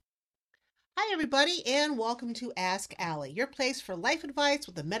Hi, everybody, and welcome to Ask Allie, your place for life advice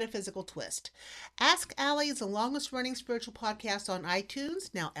with a metaphysical twist. Ask Allie is the longest running spiritual podcast on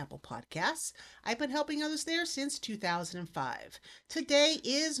iTunes, now Apple Podcasts. I've been helping others there since 2005. Today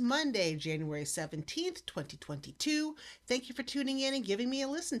is Monday, January 17th, 2022. Thank you for tuning in and giving me a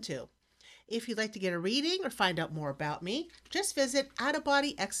listen to. If you'd like to get a reading or find out more about me, just visit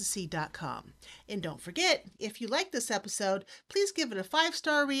outofbodyecstasy.com. And don't forget, if you like this episode, please give it a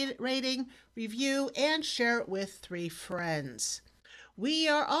 5-star rating, review, and share it with 3 friends. We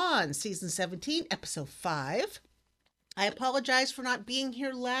are on season 17, episode 5. I apologize for not being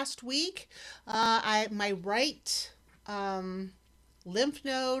here last week. My right lymph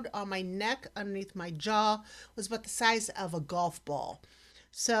node on my neck underneath my jaw was about the size of a golf ball.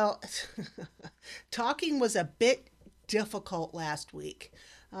 So, talking was a bit difficult last week.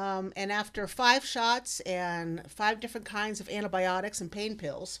 And after 5 shots and 5 different kinds of antibiotics and pain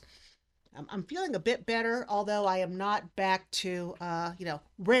pills, I'm feeling a bit better, although I am not back to,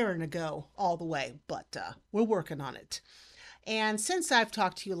 raring to go all the way, but we're working on it. And since I've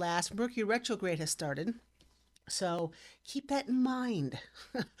talked to you last, Mercury retrograde has started. So keep that in mind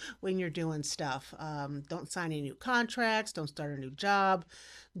when you're doing stuff. Don't sign any new contracts. Don't start a new job.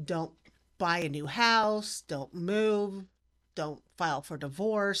 Don't buy a new house. Don't move. Don't file for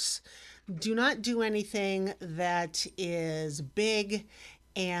divorce. Do not do anything that is big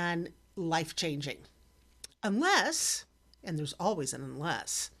and life changing. Unless, and there's always an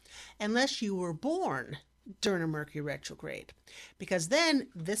unless you were born during a Mercury retrograde, because then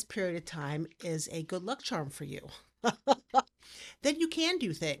this period of time is a good luck charm for you. Then you can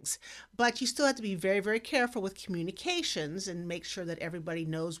do things, but you still have to be very, very careful with communications and make sure that everybody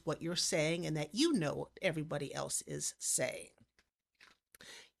knows what you're saying and that you know what everybody else is saying.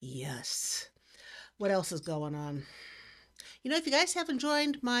 Yes. What else is going on? If you guys haven't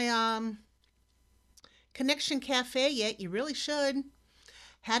joined my Connection Cafe yet, you really should.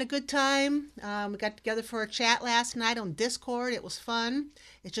 Had a good time. We got together for a chat last night on Discord. It was fun.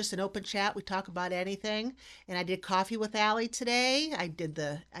 It's just an open chat. We talk about anything. And I did coffee with Allie today. I did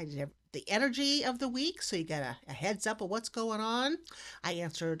the energy of the week, so you got a heads up of what's going on. I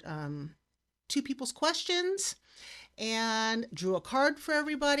answered 2 people's questions and drew a card for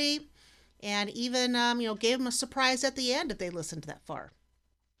everybody, and even gave them a surprise at the end if they listened that far.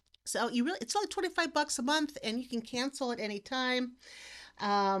 So it's only $25 a month, and you can cancel at any time.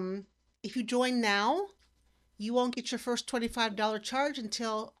 If you join now, you won't get your first $25 charge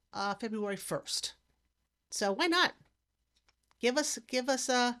until February 1st. So why not? Give us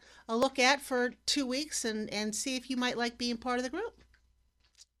a look at for 2 weeks and see if you might like being part of the group.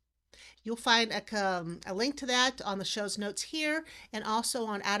 You'll find a link to that on the show's notes here, and also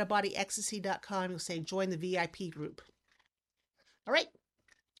on outofbodyecstasy.com. You'll say join the VIP group. All right.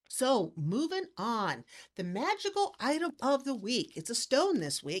 So, moving on. The magical item of the week. It's a stone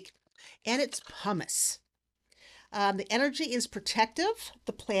this week, and it's pumice. The energy is protective.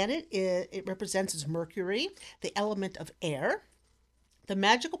 The planet, it represents as Mercury, the element of air. The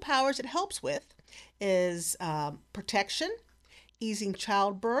magical powers it helps with is protection, easing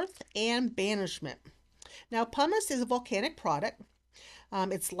childbirth, and banishment. Now, pumice is a volcanic product.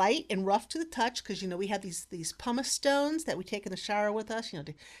 It's light and rough to the touch because we have these pumice stones that we take in the shower with us,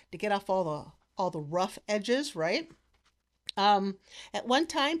 to get off all the rough edges, right? At one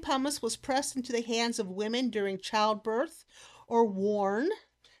time, pumice was pressed into the hands of women during childbirth or worn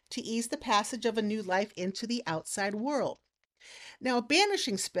to ease the passage of a new life into the outside world. Now, a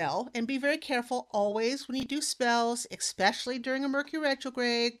banishing spell, and be very careful always when you do spells, especially during a Mercury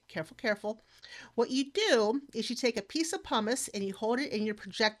retrograde. Careful, careful. What you do is you take a piece of pumice and you hold it in your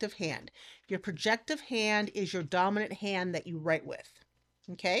projective hand. Your projective hand is your dominant hand that you write with.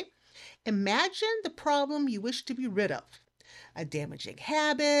 Okay? Imagine the problem you wish to be rid of. A damaging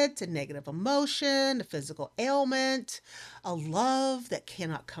habit, a negative emotion, a physical ailment, a love that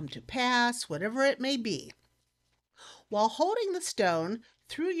cannot come to pass, whatever it may be. While holding the stone,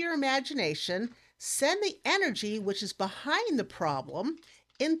 through your imagination, send the energy which is behind the problem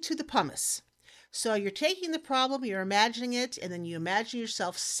into the pumice. So you're taking the problem, you're imagining it, and then you imagine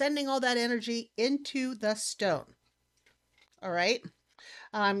yourself sending all that energy into the stone. All right?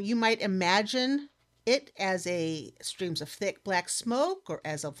 You might imagine it as a streams of thick black smoke, or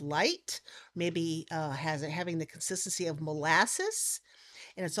as of light, maybe having the consistency of molasses,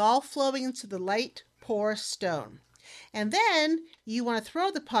 and it's all flowing into the light, porous stone. And then you want to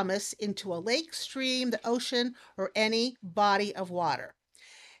throw the pumice into a lake, stream, the ocean, or any body of water.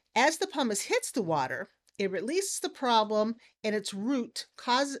 As the pumice hits the water, it releases the problem, and its root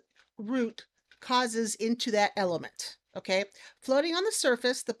causes into that element. Okay, floating on the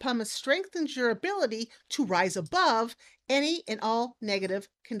surface, the pumice strengthens your ability to rise above any and all negative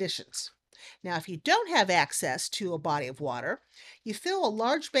conditions. Now, if you don't have access to a body of water, you fill a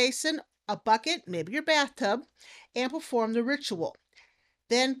large basin, a bucket, maybe your bathtub, and perform the ritual.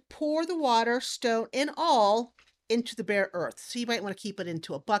 Then pour the water, stone and all, into the bare earth. So you might want to keep it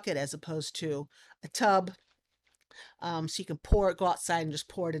into a bucket as opposed to a tub. So you can pour it, go outside and just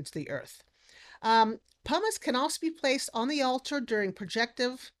pour it into the earth. Pumice can also be placed on the altar during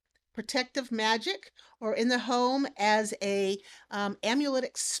protective magic or in the home as a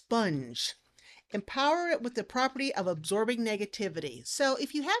amuletic sponge. Empower it with the property of absorbing negativity. So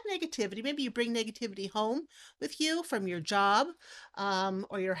if you have negativity, maybe you bring negativity home with you from your job,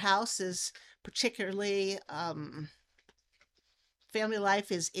 or your house is particularly family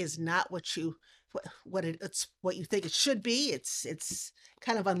life is not it's what you think it should be. It's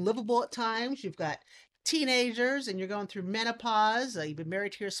kind of unlivable at times. You've got teenagers and you're going through menopause. You've been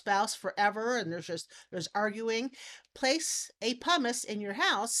married to your spouse forever, and there's arguing. Place a pumice in your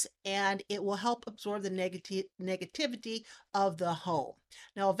house, and it will help absorb the negativity of the home.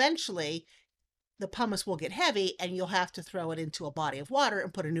 Now, eventually, the pumice will get heavy, and you'll have to throw it into a body of water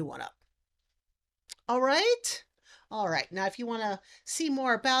and put a new one up. All right. All right. Now, if you want to see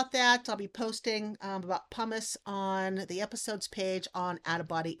more about that, I'll be posting about pumice on the episodes page on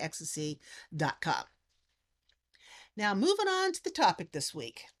outofbodyecstasy.com. Now, moving on to the topic this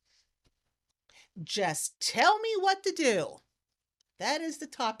week. Just tell me what to do. That is the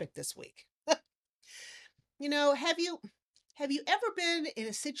topic this week. Have you ever been in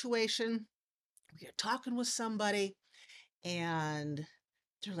a situation where you're talking with somebody and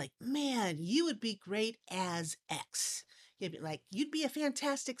they're like, "Man, you would be great as X." You'd be like, "You'd be a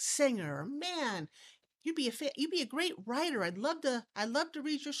fantastic singer." Or, "Man, you'd be a great writer. I'd love to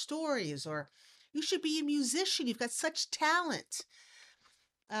read your stories." Or, "You should be a musician. You've got such talent.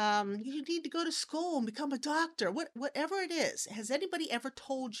 You need to go to school and become a doctor." Whatever it is. Has anybody ever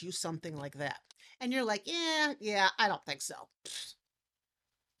told you something like that? And you're like, "Yeah, I don't think so."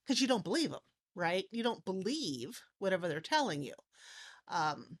 Because you don't believe them, right? You don't believe whatever they're telling you.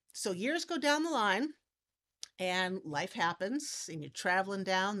 So years go down the line and life happens, and you're traveling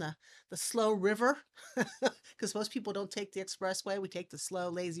down the slow river, because most people don't take the expressway. We take the slow,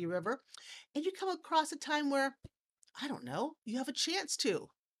 lazy river. And you come across a time where, I don't know, you have a chance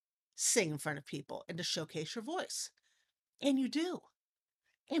to sing in front of people and to showcase your voice. And you do.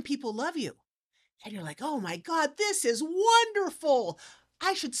 And people love you. And you're like, "Oh my God, this is wonderful.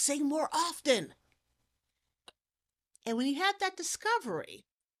 I should sing more often." And when you have that discovery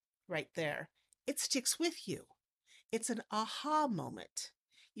right there, it sticks with you. It's an aha moment.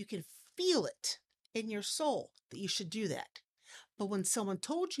 You can feel it in your soul that you should do that. But when someone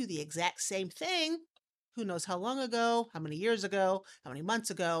told you the exact same thing, who knows how long ago, how many years ago, how many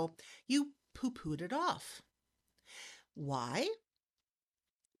months ago, you poo-pooed it off. Why?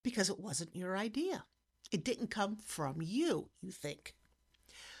 Because it wasn't your idea. It didn't come from you, you think.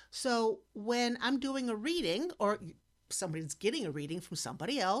 So when I'm doing a reading, or somebody's getting a reading from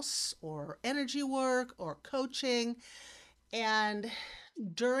somebody else, or energy work, or coaching, and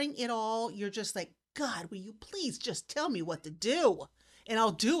during it all, you're just like, "God, will you please just tell me what to do? And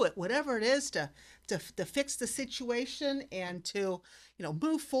I'll do it, whatever it is to fix the situation and to,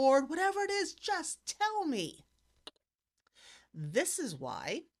 move forward. Whatever it is, just tell me." This is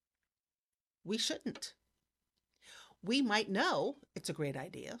why we shouldn't. We might know it's a great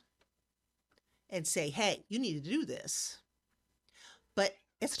idea and say, "Hey, you need to do this," but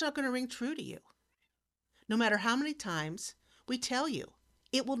it's not going to ring true to you. No matter how many times we tell you,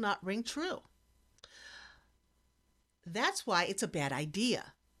 it will not ring true. That's why it's a bad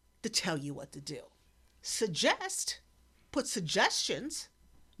idea to tell you what to do. Put suggestions,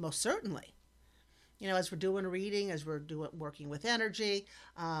 most certainly. As we're doing a reading, as we're working with energy,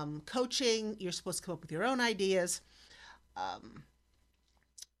 coaching, you're supposed to come up with your own ideas.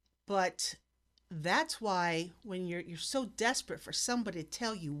 But that's why when you're so desperate for somebody to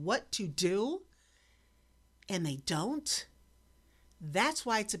tell you what to do and they don't, that's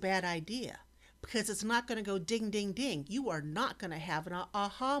why it's a bad idea. Because it's not going to go ding, ding, ding. You are not going to have an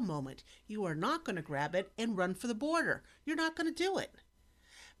aha moment. You are not going to grab it and run for the border. You're not going to do it.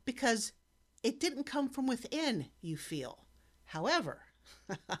 Because it didn't come from within, you feel. However,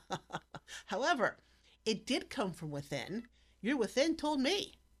 it did come from within. Your within told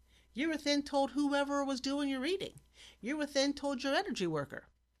me. Your within told whoever was doing your reading. Your within told your energy worker.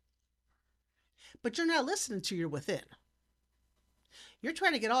 But you're not listening to your within. You're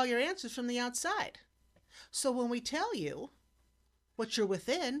trying to get all your answers from the outside. So when we tell you what you're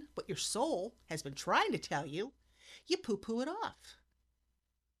within, what your soul has been trying to tell you, you poo poo it off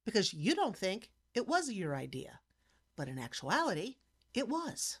because you don't think it was your idea. But in actuality, it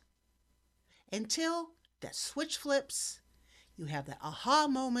was. Until that switch flips, you have that aha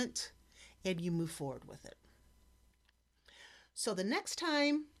moment, and you move forward with it. So the next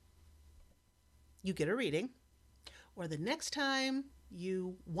time you get a reading, or the next time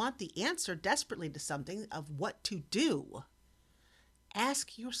you want the answer desperately to something of what to do,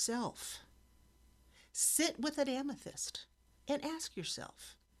 ask yourself. Sit with an amethyst and ask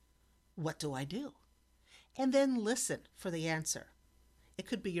yourself, what do I do? And then listen for the answer. It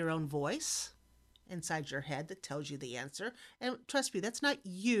could be your own voice inside your head that tells you the answer. And trust me, that's not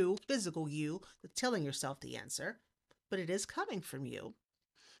you, physical you, that's telling yourself the answer, but it is coming from you.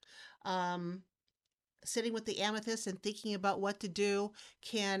 Um, Sitting with the amethyst and thinking about what to do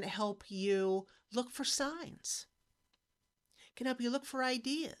can help you look for signs, can help you look for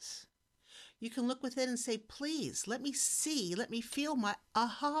ideas. You can look within and say, please, let me see, let me feel my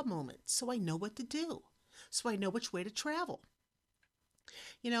aha moment so I know what to do, so I know which way to travel.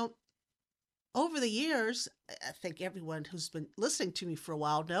 You know, over the years, I think everyone who's been listening to me for a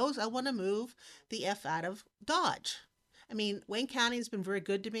while knows I want to move the F out of Dodge. I mean, Wayne County has been very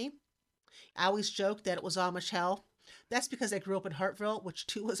good to me. I always joke that it was Amish hell. That's because I grew up in Hartville, which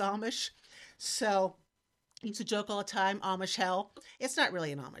too was Amish. So I used to joke all the time, Amish hell. It's not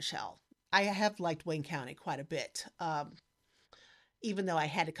really an Amish hell. I have liked Wayne County quite a bit, even though I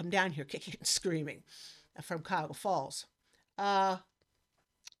had to come down here kicking and screaming from Cuyahoga Falls. Uh,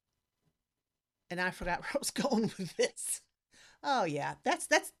 and I forgot where I was going with this. Oh yeah, that's.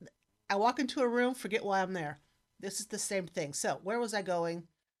 I walk into a room, forget why I'm there. This is the same thing. So where was I going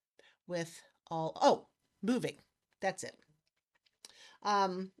with all? Oh, moving. That's it.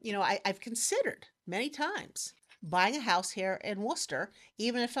 I've considered many times buying a house here in Worcester,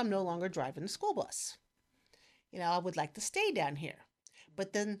 even if I'm no longer driving the school bus. I would like to stay down here.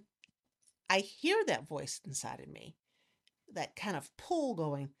 But then I hear that voice inside of me, that kind of pull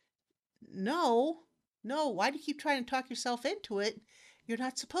going, no, no, why do you keep trying to talk yourself into it? You're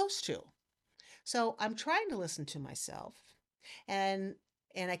not supposed to. So I'm trying to listen to myself, and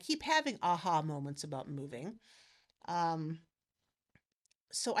I keep having aha moments about moving. Um,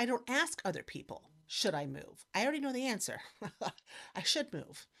 so I don't ask other people, should I move? I already know the answer. I should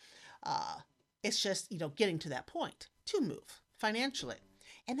move. Uh, it's just, getting to that point to move financially.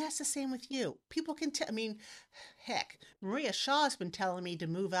 And that's the same with you. People can tell. I mean, heck, Maria Shaw has been telling me to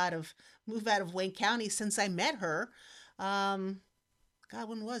move out of Wayne County since I met her. Um, God,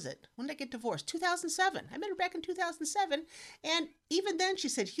 when was it? When did I get divorced? 2007. I met her back in 2007. And even then, she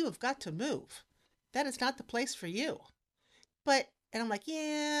said, you have got to move. That is not the place for you. And I'm like,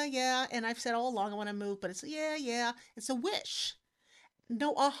 yeah, yeah. And I've said all along I want to move, but it's, yeah, yeah. It's a wish.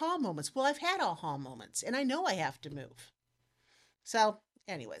 No aha moments. Well, I've had aha moments, and I know I have to move. So,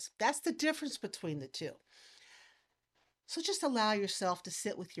 anyways, that's the difference between the two. So just allow yourself to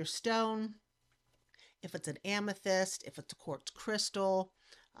sit with your stone. If it's an amethyst, if it's a quartz crystal,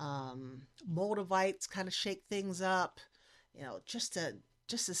 moldavites kind of shake things up. Just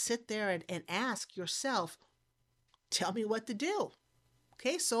to sit there and ask yourself, tell me what to do.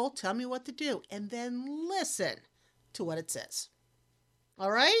 Okay, soul, tell me what to do, and then listen to what it says.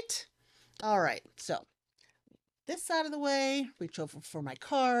 All right, all right. So this side of the way, reach over for my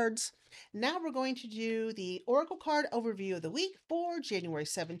cards. Now we're going to do the Oracle card overview of the week for January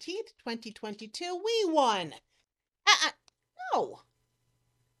 17th, 2022. We won. Uh, no,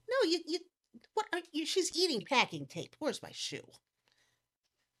 no, what are you? She's eating packing tape. Where's my shoe?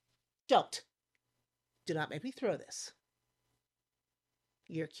 Don't. Do not make me throw this.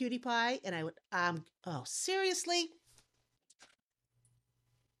 You're a cutie pie, and oh, seriously?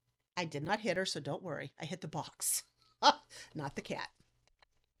 I did not hit her, so don't worry. I hit the box, not the cat.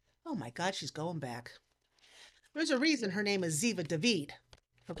 Oh my God, she's going back. There's a reason her name is Ziva David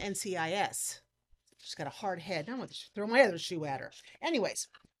from NCIS. She's got a hard head. Now I'm going to throw my other shoe at her. Anyways,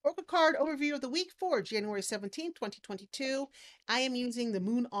 Oracle card overview of the week for January 17th, 2022. I am using the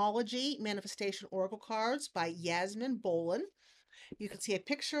Moonology Manifestation Oracle cards by Yasmin Bolin. You can see a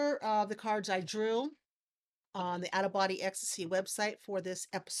picture of the cards I drew on the Out of Body Ecstasy website for this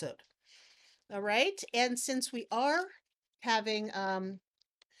episode. All right. And since we are having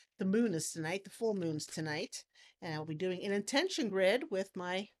the moon is tonight, the full moon's tonight, and I'll be doing an intention grid with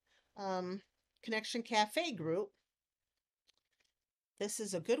my Connection Cafe group. This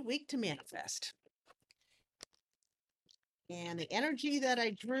is a good week to manifest. And the energy that I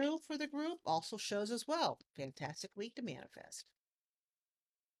drew for the group also shows as well. Fantastic week to manifest.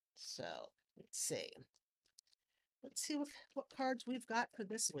 So let's see. Let's see what cards we've got for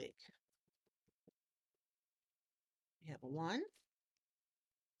this week. We have a 1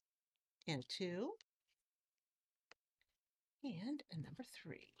 and 2 and a number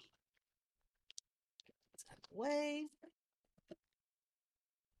 3. Let's out of the way.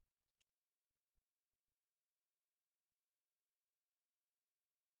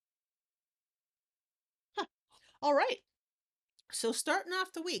 Huh. All right. So starting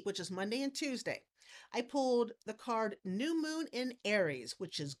off the week, which is Monday and Tuesday, I pulled the card New Moon in Aries,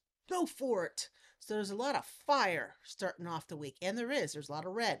 which is go for it. So there's a lot of fire starting off the week, and there's a lot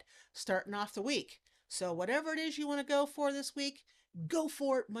of red starting off the week. So whatever it is you want to go for this week, go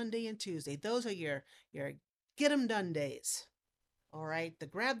for it Monday and Tuesday. Those are your get 'em done days. All right, the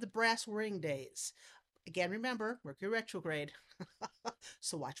grab the brass ring days. Again, remember, Mercury retrograde.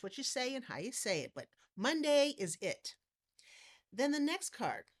 So watch what you say and how you say it. But Monday is it. Then the next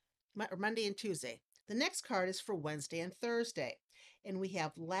card, or Monday and Tuesday. The next card is for Wednesday and Thursday. And we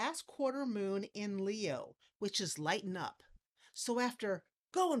have last quarter moon in Leo, which is lighten up. So after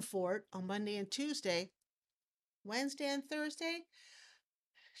going for it on Monday and Tuesday, Wednesday and Thursday,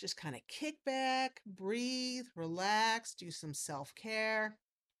 just kind of kick back, breathe, relax, do some self care.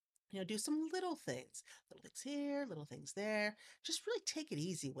 Do some little things here, little things there. Just really take it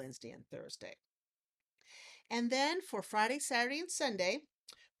easy Wednesday and Thursday. And then for Friday, Saturday, and Sunday,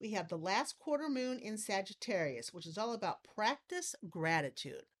 we have the last quarter moon in Sagittarius, which is all about practice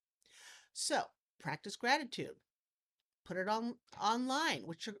gratitude. So, practice gratitude. Put it on online,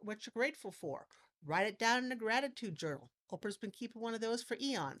 what you're grateful for. Write it down in a gratitude journal. Oprah's been keeping one of those for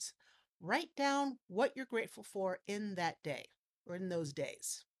eons. Write down what you're grateful for in that day or in those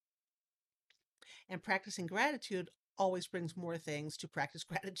days. And practicing gratitude always brings more things to practice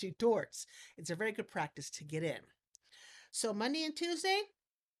gratitude towards. It's a very good practice to get in. So Monday and Tuesday,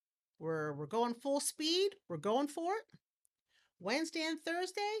 we're going full speed. We're going for it. Wednesday and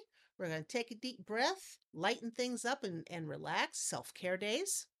Thursday, we're going to take a deep breath, lighten things up, and relax. Self-care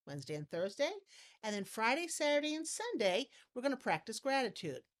days, Wednesday and Thursday. And then Friday, Saturday, and Sunday, we're going to practice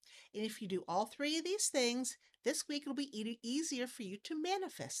gratitude. And if you do all three of these things, this week it'll be easier for you to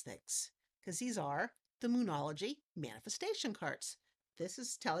manifest things, because these are the Moonology manifestation cards. This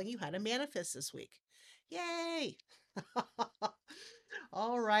is telling you how to manifest this week. Yay!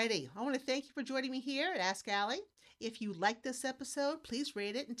 All righty. I want to thank you for joining me here at Ask Allie. If you like this episode, please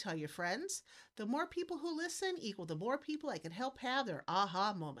rate it and tell your friends. The more people who listen equal the more people I can help have their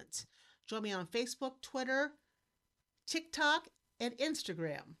aha moments. Join me on Facebook, Twitter, TikTok, and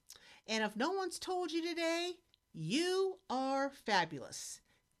Instagram. And if no one's told you today, you are fabulous.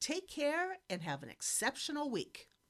 Take care and have an exceptional week.